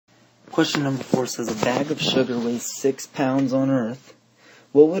Question number 4 says a bag of sugar weighs 6 pounds on Earth.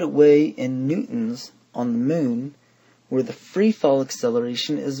 What would it weigh in newtons on the moon, where the free fall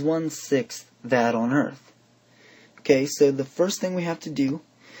acceleration is 1/6 that on Earth? Okay, so the first thing we have to do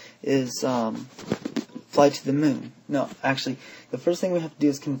is fly to the moon. No, actually, the first thing we have to do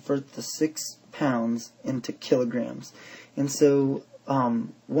is convert the 6 pounds into kilograms. And so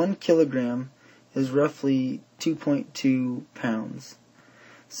 1 kilogram is roughly 2.2 pounds.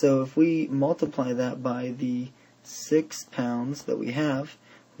 So if we multiply that by the 6 pounds that we have,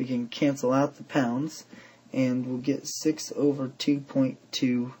 we can cancel out the pounds, and we'll get 6 over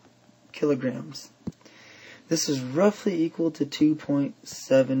 2.2 kilograms. This is roughly equal to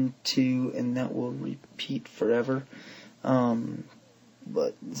 2.72, and that will repeat forever.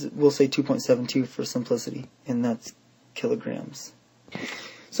 But we'll say 2.72 for simplicity, and that's kilograms.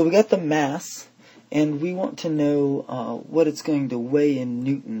 So we got the mass, and we want to know what it's going to weigh in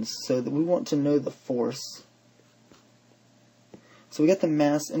newtons, so that we want to know the force. So we got the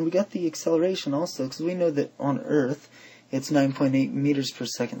mass, and we got the acceleration also, because we know that on Earth it's 9.8 meters per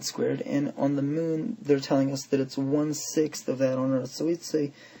second squared, and on the moon they're telling us that it's 1/6 of that on Earth. So we'd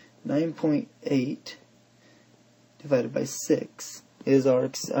say 9.8 divided by 6 is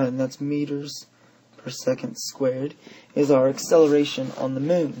our, and that's meters per second squared, is our acceleration on the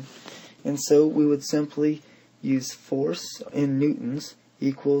moon. And so we would simply use force in newtons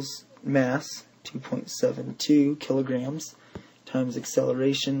equals mass, 2.72 kilograms, times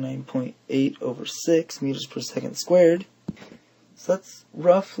acceleration, 9.8 over 6 meters per second squared. So that's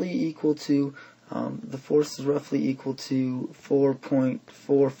roughly equal to, the force is roughly equal to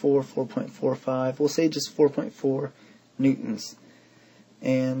 4.44, 4.45. We'll say just 4.4 newtons.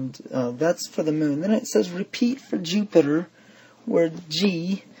 And that's for the moon. Then it says repeat for Jupiter, where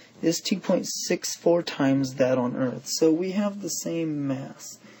G is 2.64 times that on Earth. So we have the same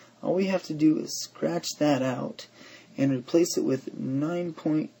mass. All we have to do is scratch that out and replace it with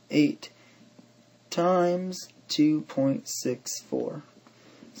 9.8 times 2.64.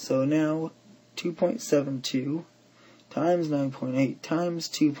 So now 2.72 times 9.8 times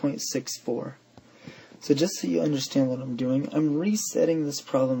 2.64. So just so you understand what I'm doing, I'm resetting this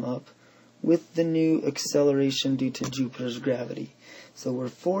problem up with the new acceleration due to Jupiter's gravity. So where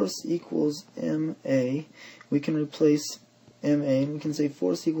force equals ma, we can replace ma, and we can say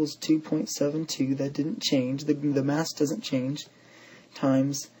force equals 2.72, that didn't change, the mass doesn't change,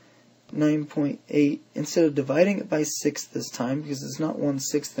 times 9.8. Instead of dividing it by 6 this time, because it's not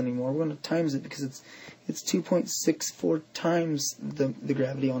 1/6 anymore, we're going to times it because it's 2.64 times the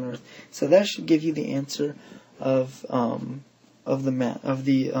gravity on Earth. So that should give you the answer of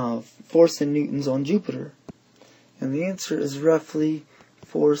the force in newtons on Jupiter. And the answer is roughly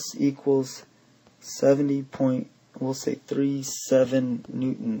force equals 70.37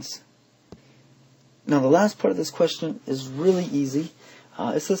 newtons. Now the last part of this question is really easy.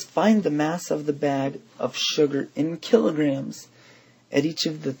 It says find the mass of the bag of sugar in kilograms at each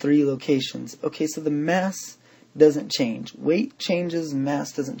of the 3 locations. Okay, so the mass doesn't change. Weight changes,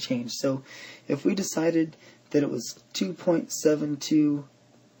 mass doesn't change. So if we decided that it was 2.72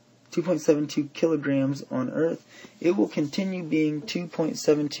 kilograms on Earth, it will continue being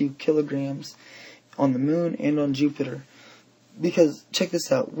 2.72 kilograms on the moon and on Jupiter. Because, check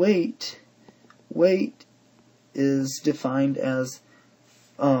this out, weight is defined as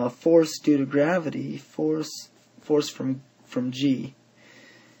force due to gravity, force from G.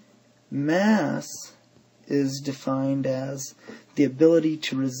 Mass is defined as the ability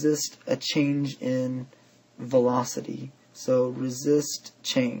to resist a change in velocity. So resist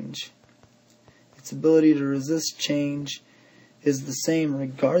change. Its ability to resist change is the same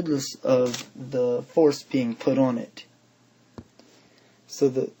regardless of the force being put on it. So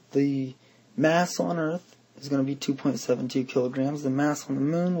the mass on Earth is going to be 2.72 kilograms. The mass on the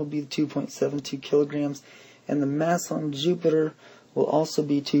moon will be 2.72 kilograms. And the mass on Jupiter will also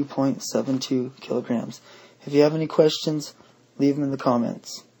be 2.72 kilograms. If you have any questions, leave them in the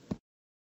comments.